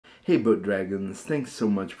Hey Boat Dragons, thanks so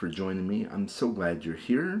much for joining me. I'm so glad you're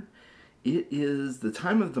here. It is the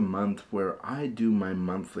time of the month where I do my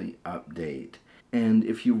monthly update. And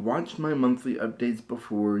if you watched my monthly updates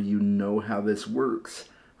before, you know how this works.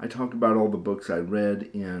 I talk about all the books I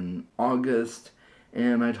read in August,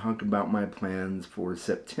 and I talk about my plans for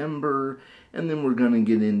September, and then we're going to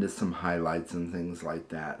get into some highlights and things like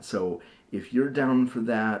that. So if you're down for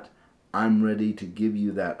that, I'm ready to give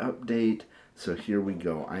you that update. So here we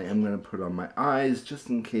go. I am going to put on my eyes just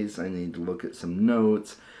in case I need to look at some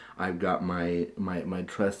notes. I've got my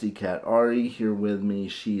trusty cat Ari here with me.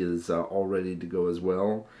 She is all ready to go as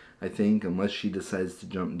well, I think, unless she decides to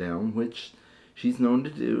jump down, which she's known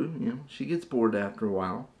to do. You know, she gets bored after a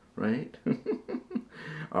while, right?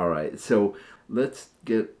 All right, so let's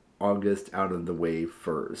get August out of the way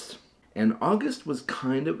first. And August was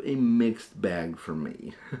kind of a mixed bag for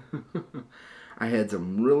me. I had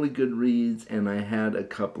some really good reads, and I had a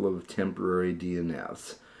couple of temporary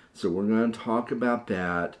DNFs. So we're going to talk about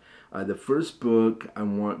that. The first book I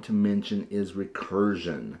want to mention is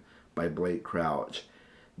Recursion by Blake Crouch.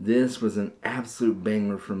 This was an absolute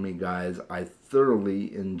banger for me, guys. I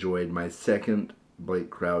thoroughly enjoyed my second Blake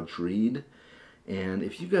Crouch read. And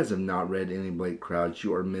if you guys have not read any Blake Crouch,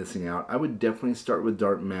 you are missing out. I would definitely start with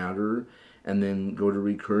Dark Matter and then go to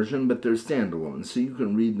Recursion, but they're standalone, so you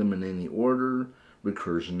can read them in any order.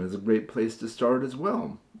 Recursion is a great place to start as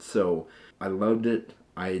well. So I loved it.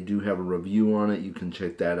 I do have a review on it. You can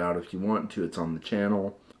check that out if you want to. It's on the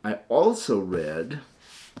channel. I also read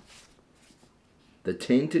The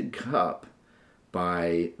Tainted Cup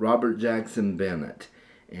by Robert Jackson Bennett,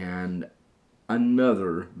 and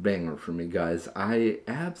another banger for me, guys. I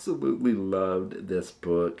absolutely loved this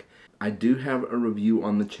book. I do have a review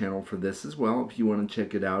on the channel for this as well if you want to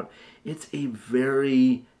check it out. It's a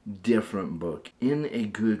very different book in a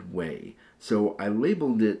good way. So I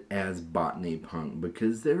labeled it as Botany Punk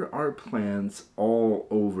because there are plants all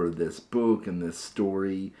over this book and this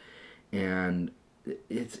story, and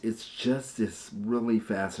it's just this really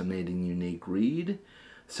fascinating, unique read.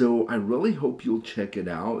 So I really hope you'll check it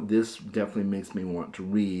out. This definitely makes me want to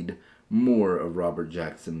read more of Robert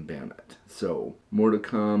Jackson Bennett. So more to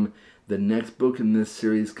come. The next book in this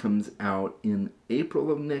series comes out in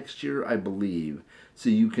April of next year, I believe. So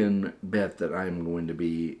you can bet that I'm going to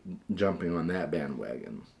be jumping on that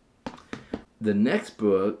bandwagon. The next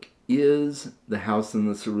book is The House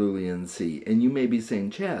in the Cerulean Sea. And you may be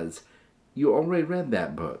saying, Chaz, you already read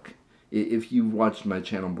that book. If you've watched my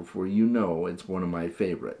channel before, you know it's one of my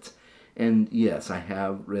favorites. And yes, I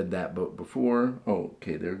have read that book before. Oh,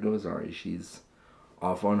 okay, there goes Ari. She's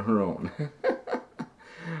off on her own.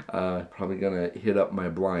 Probably gonna hit up my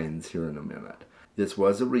blinds here in a minute. This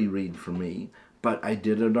was a reread for me, but I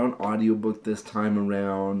did it on audiobook this time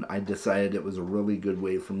around. I decided it was a really good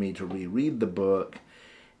way for me to reread the book,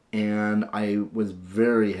 and I was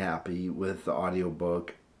very happy with the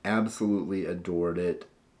audiobook. Absolutely adored it.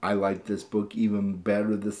 I like this book even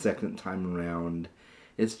better the second time around.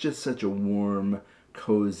 It's just such a warm,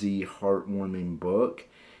 cozy, heartwarming book,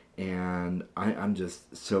 and I'm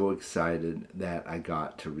just so excited that I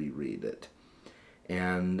got to reread it.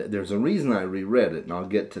 And there's a reason I reread it, and I'll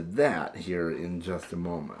get to that here in just a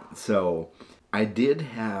moment. So I did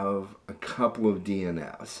have a couple of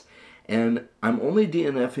DNFs, and I'm only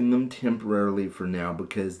DNFing them temporarily for now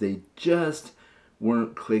because they just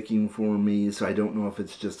weren't clicking for me. So I don't know if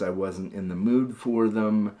it's just I wasn't in the mood for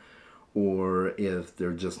them or if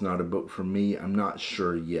they're just not a book for me. I'm not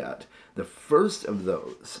sure yet. The first of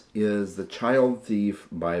those is The Child Thief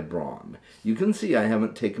by Brahm. You can see I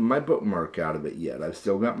haven't taken my bookmark out of it yet. I've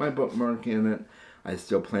still got my bookmark in it. I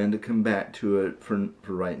still plan to come back to it for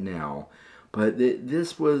right now. But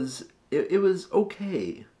this was, it was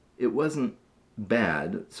okay. It wasn't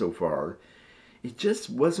bad so far. It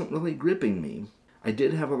just wasn't really gripping me. I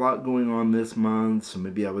did have a lot going on this month, so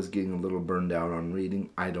maybe I was getting a little burned out on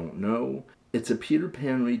reading. I don't know. It's a Peter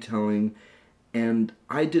Pan retelling, and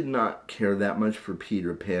I did not care that much for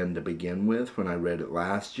Peter Pan to begin with when I read it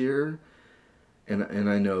last year. And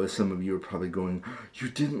I know some of you are probably going, you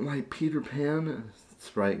didn't like Peter Pan?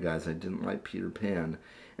 That's right, guys, I didn't like Peter Pan.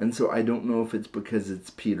 And so I don't know if it's because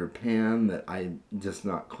it's Peter Pan that I'm just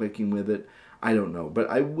not clicking with it. I don't know. But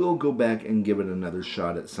I will go back and give it another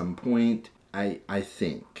shot at some point. I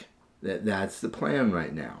think that's the plan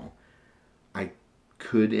right now. I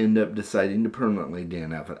could end up deciding to permanently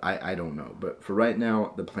DNF it. I don't know. But for right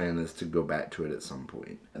now, the plan is to go back to it at some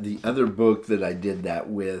point. The other book that I did that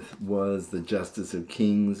with was The Justice of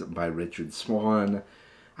Kings by Richard Swan.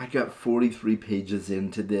 I got 43 pages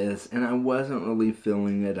into this, and I wasn't really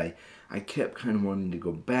feeling it. I kept kind of wanting to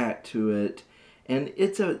go back to it. And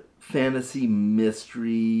it's a fantasy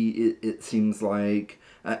mystery, it seems like,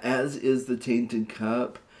 as is The Tainted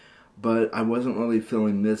Cup, but I wasn't really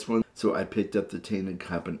feeling this one, so I picked up The Tainted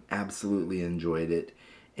Cup and absolutely enjoyed it.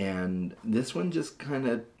 And this one just kind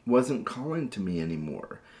of wasn't calling to me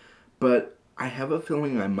anymore. But I have a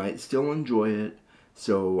feeling I might still enjoy it,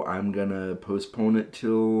 so I'm gonna postpone it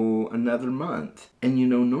till another month. And you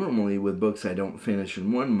know, normally with books I don't finish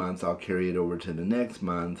in 1 month, I'll carry it over to the next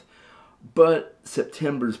month. But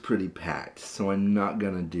September's pretty packed, so I'm not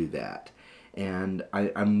gonna do that. And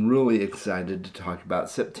I'm really excited to talk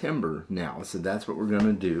about September now, so that's what we're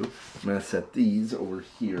gonna do. I'm gonna set these over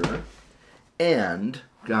here. And,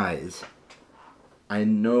 guys, I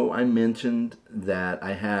know I mentioned that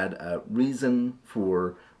I had a reason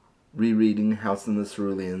for rereading House in the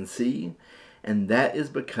Cerulean Sea, and that is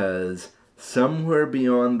because Somewhere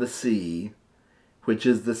Beyond the Sea, which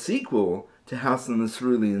is the sequel to House in the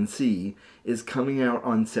Cerulean Sea, is coming out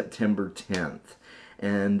on September 10th.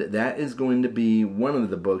 And that is going to be one of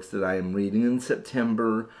the books that I am reading in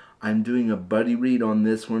September. I'm doing a buddy read on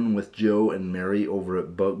this one with Joe and Mary over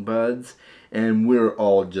at Book Buds, and we're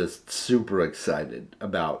all just super excited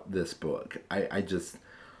about this book. I just,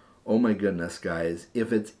 oh my goodness, guys,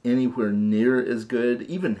 if it's anywhere near as good,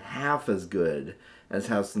 even half as good as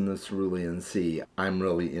House in the Cerulean Sea, I'm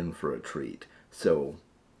really in for a treat. So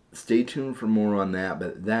stay tuned for more on that,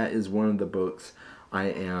 but that is one of the books I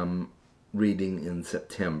am reading in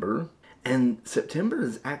September. And September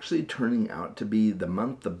is actually turning out to be the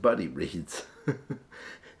month of buddy reads.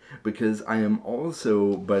 Because I am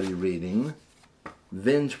also buddy reading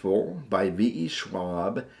Vengeful by V.E.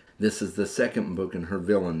 Schwab. This is the second book in her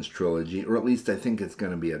Villains trilogy, or at least I think it's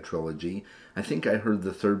going to be a trilogy. I think I heard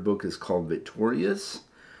the third book is called Victorious.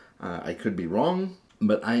 I could be wrong,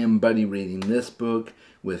 but I am buddy reading this book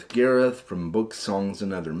with Gareth from Books, Songs,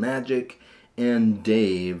 and Other Magic, and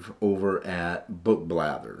Dave over at Book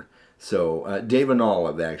Blather. So, Dave and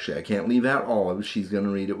Olive, actually. I can't leave out Olive. She's going to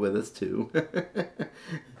read it with us, too.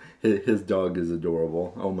 His dog is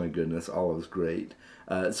adorable. Oh, my goodness. Olive's great.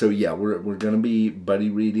 So, yeah, we're going to be buddy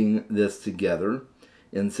reading this together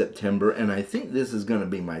in September. And I think this is going to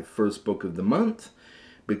be my first book of the month,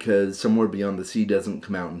 because Somewhere Beyond the Sea doesn't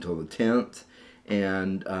come out until the 10th.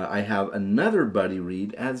 And I have another buddy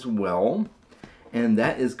read as well. And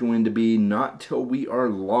that is going to be Not Till We Are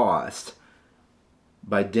Lost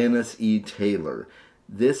by Dennis E. Taylor.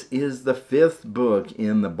 This is the 5th book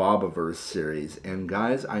in the Bobiverse series. And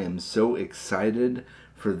guys, I am so excited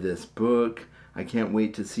for this book. I can't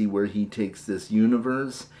wait to see where he takes this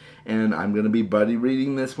universe. And I'm going to be buddy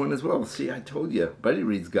reading this one as well. See, I told you, buddy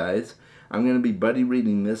reads, guys. I'm going to be buddy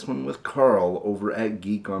reading this one with Carl over at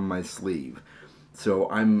Geek on My Sleeve. So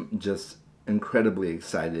I'm just incredibly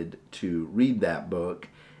excited to read that book.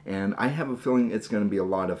 And I have a feeling it's going to be a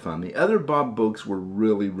lot of fun. The other Bob books were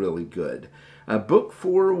really, really good. Book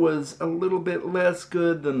 4 was a little bit less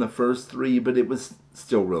good than the first 3, but it was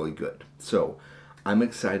still really good. So I'm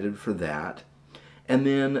excited for that. And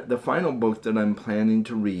then the final book that I'm planning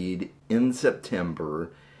to read in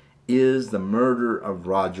September is The Murder of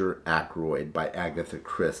Roger Ackroyd by Agatha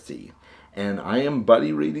Christie. And I am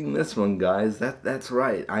buddy reading this one, guys. That's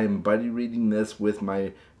right. I am buddy reading this with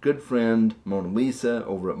my good friend Mona Lisa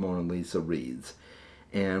over at Mona Lisa Reads.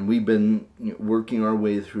 And we've been working our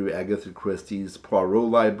way through Agatha Christie's Poirot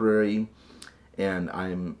library. And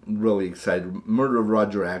I'm really excited. Murder of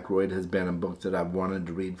Roger Ackroyd has been a book that I've wanted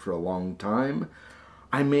to read for a long time.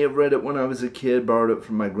 I may have read it when I was a kid, borrowed it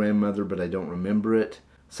from my grandmother, but I don't remember it.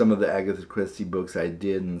 Some of the Agatha Christie books I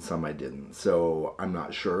did and some I didn't. So I'm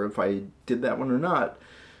not sure if I did that one or not,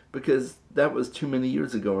 because that was too many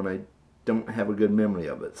years ago and I don't have a good memory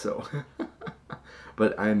of it. So,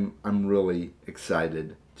 but I'm really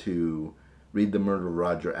excited to read The Murder of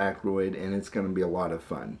Roger Ackroyd, and it's going to be a lot of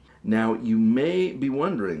fun. Now, you may be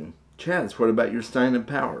wondering, Chaz, what about your Stein of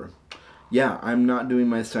Power? Yeah, I'm not doing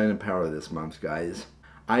my Stein of Power this month, guys.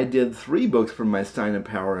 I did 3 books from my Stein of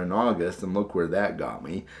Power in August, and look where that got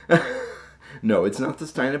me. No, it's not the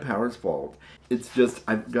Stein of Power's fault. It's just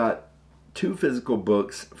I've got 2 physical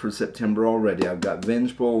books for September already. I've got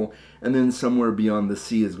Vengeful, and then Somewhere Beyond the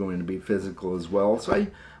Sea is going to be physical as well. So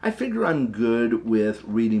I figure I'm good with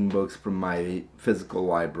reading books from my physical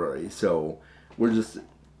library. So we're just...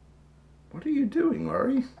 What are you doing,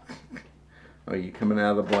 Laurie? Are you coming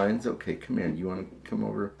out of the blinds? Okay, come here. You want to come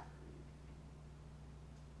over?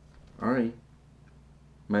 All right.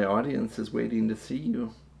 My audience is waiting to see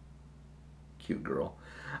you. Cute girl.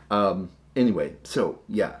 Anyway, so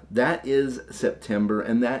yeah, that is September,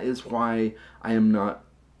 and that is why I am not...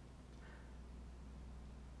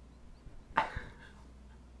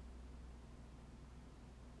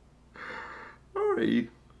 sorry.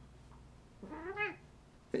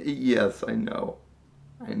 Yes, I know.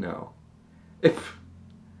 I know.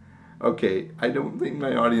 Okay, I don't think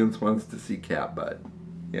my audience wants to see cat butt.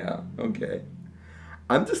 Yeah, okay.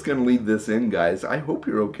 I'm just going to leave this in, guys. I hope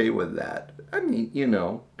you're okay with that. I mean, you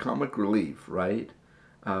know, comic relief, right?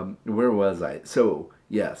 Where was I? So,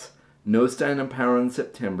 yes, no Stein and Power in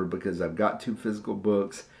September because I've got 2 physical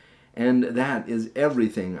books, and that is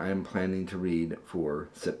everything I'm planning to read for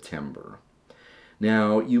September.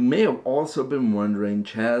 Now, you may have also been wondering,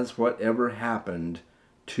 Chaz, whatever happened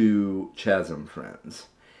to Chasm Friends?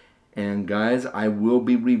 And guys, I will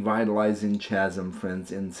be revitalizing Chasm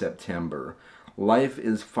Friends in September. Life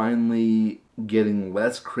is finally getting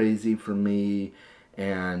less crazy for me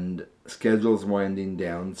and schedule's winding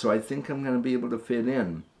down. So I think I'm going to be able to fit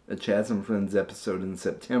in a Chasm Friends episode in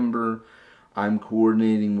September. I'm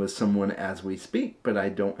coordinating with someone as we speak, but I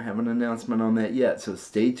don't have an announcement on that yet. So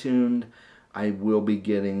stay tuned. I will be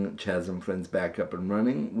getting Chasm Friends back up and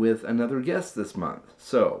running with another guest this month.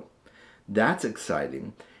 So that's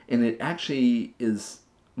exciting. And it actually is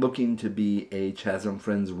looking to be a Chasm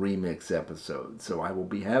Friends remix episode. So I will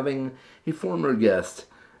be having a former guest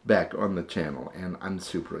back on the channel, and I'm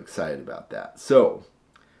super excited about that. So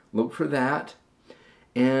look for that.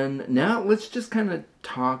 And now let's just kind of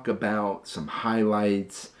talk about some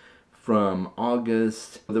highlights from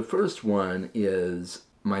August. The first one is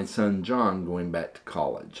my son John going back to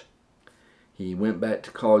college. He went back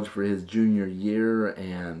to college for his junior year,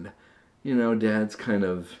 and you know, Dad's kind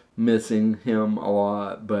of missing him a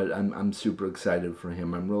lot, but I'm super excited for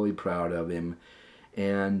him. I'm really proud of him.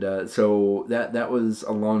 And so that was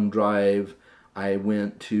a long drive. I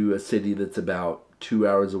went to a city that's about 2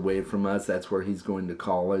 hours away from us. That's where he's going to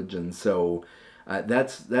college. And so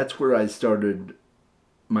that's where I started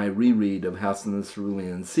my reread of House in the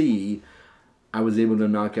Cerulean Sea. I was able to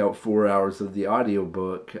knock out 4 hours of the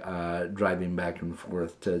audiobook driving back and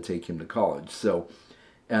forth to take him to college. So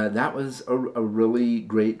that was a really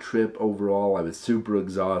great trip overall. I was super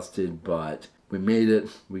exhausted, but we made it.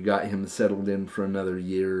 We got him settled in for another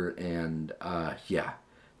year, and yeah,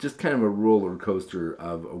 just kind of a roller coaster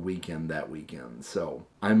of a weekend that weekend. So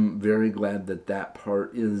I'm very glad that that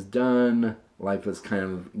part is done. Life is kind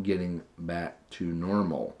of getting back to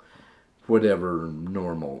normal, whatever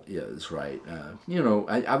normal is, right? You know,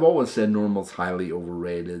 I've always said normal's highly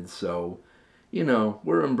overrated, so you know,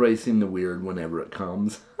 we're embracing the weird whenever it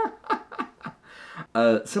comes.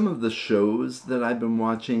 Some of the shows that I've been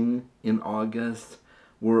watching in August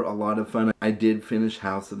were a lot of fun. I did finish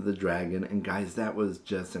House of the Dragon, and guys, that was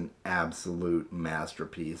just an absolute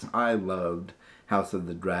masterpiece. I loved House of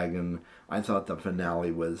the Dragon. I thought the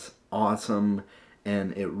finale was awesome,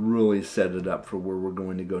 and it really set it up for where we're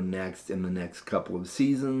going to go next in the next couple of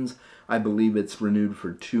seasons. I believe it's renewed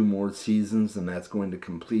for 2 more seasons, and that's going to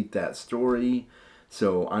complete that story.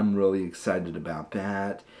 So I'm really excited about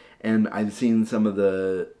that. And I've seen some of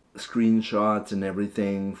the screenshots and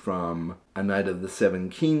everything from A Night of the Seven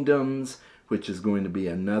Kingdoms, which is going to be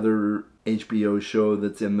another HBO show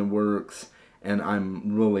that's in the works. And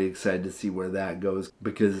I'm really excited to see where that goes,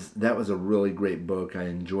 because that was a really great book. I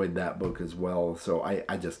enjoyed that book as well, so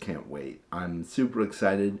I just can't wait. I'm super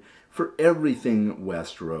excited for everything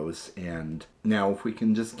Westeros. And now if we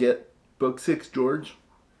can just get book 6, George.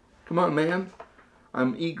 Come on, man.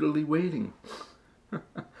 I'm eagerly waiting.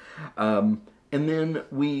 And then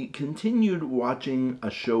we continued watching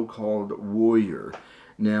a show called Warrior.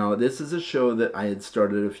 Now, this is a show that I had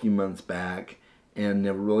started a few months back and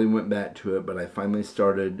never really went back to it, but I finally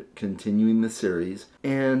started continuing the series.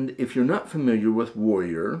 And if you're not familiar with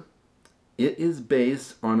Warrior, it is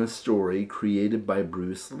based on a story created by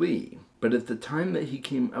Bruce Lee. But at the time that he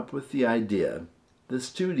came up with the idea, the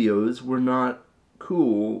studios were not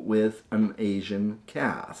cool with an Asian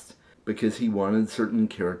cast, because he wanted certain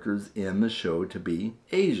characters in the show to be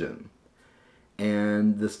Asian.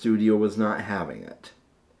 And the studio was not having it.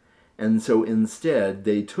 And so instead,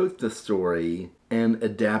 they took the story and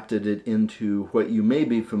adapted it into what you may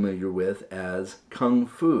be familiar with as Kung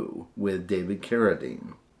Fu with David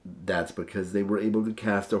Carradine. That's because they were able to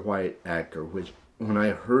cast a white actor, which when I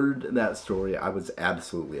heard that story, I was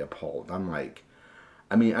absolutely appalled. I'm like,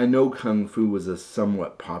 I mean, I know Kung Fu was a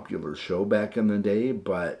somewhat popular show back in the day,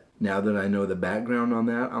 but now that I know the background on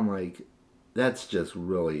that, I'm like, that's just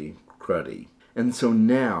really cruddy. And so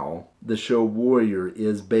now, the show Warrior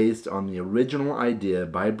is based on the original idea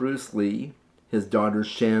by Bruce Lee. His daughter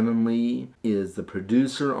Shannon Lee is the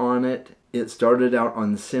producer on it. It started out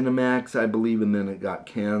on Cinemax, I believe, and then it got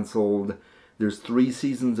canceled. There's 3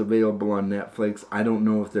 seasons available on Netflix. I don't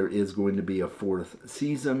know if there is going to be a 4th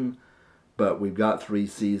season, but we've got 3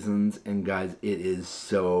 seasons, and guys, it is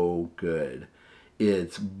so good.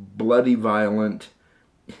 It's bloody violent.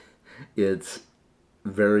 It's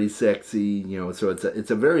very sexy, so it's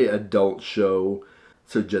a very adult show.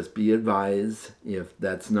 So just be advised, if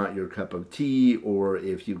that's not your cup of tea, or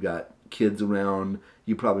if you've got kids around,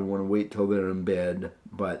 you probably want to wait till they're in bed.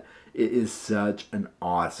 But it is such an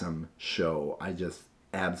awesome show. I just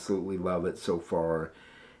absolutely love it so far.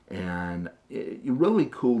 And it's really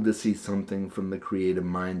cool to see something from the creative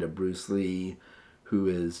mind of Bruce Lee, who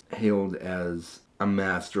is hailed as a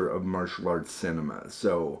master of martial arts cinema.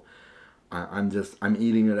 So I'm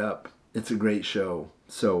eating it up. It's a great show.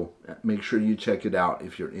 So make sure you check it out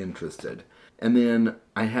if you're interested. And then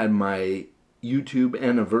I had my YouTube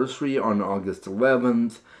anniversary on August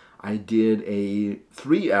 11th. I did a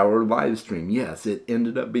 3-hour live stream. Yes, it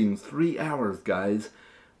ended up being 3 hours, guys.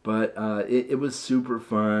 But it was super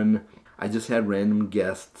fun. I just had random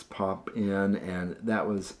guests pop in, and that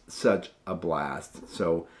was such a blast.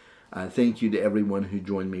 So thank you to everyone who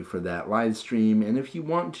joined me for that live stream. And if you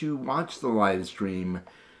want to watch the live stream,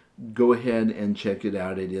 go ahead and check it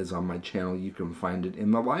out. It is on my channel. You can find it in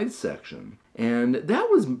the live section. And that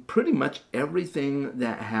was pretty much everything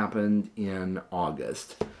that happened in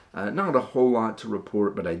August. Not a whole lot to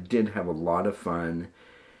report, but I did have a lot of fun.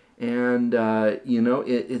 And,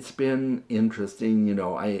 it's been interesting.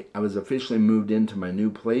 I was officially moved into my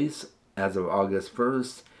new place as of August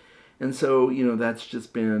 1st. And so, that's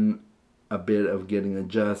just been a bit of getting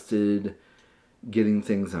adjusted, getting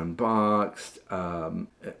things unboxed,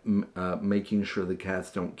 making sure the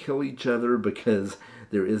cats don't kill each other, because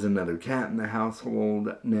there is another cat in the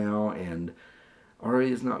household now, and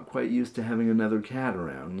Ari is not quite used to having another cat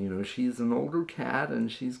around. She's an older cat,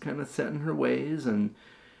 and she's kind of set in her ways, and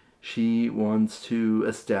she wants to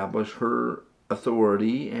establish her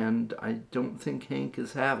authority, and I don't think Hank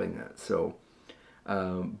is having it. So,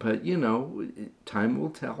 but time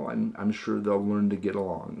will tell. I'm sure they'll learn to get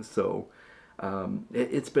along. So,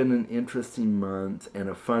 it's been an interesting month and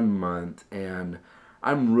a fun month, and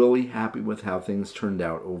I'm really happy with how things turned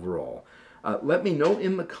out overall. Let me know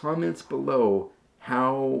in the comments below,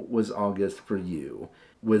 how was August for you?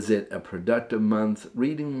 Was it a productive month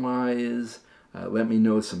reading-wise? Let me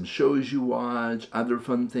know some shows you watch, other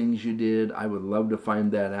fun things you did. I would love to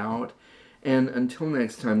find that out. And until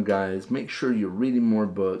next time, guys, make sure you're reading more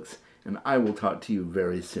books, and I will talk to you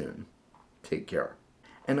very soon. Take care.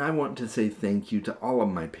 And I want to say thank you to all of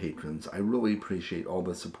my patrons. I really appreciate all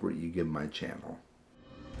the support you give my channel.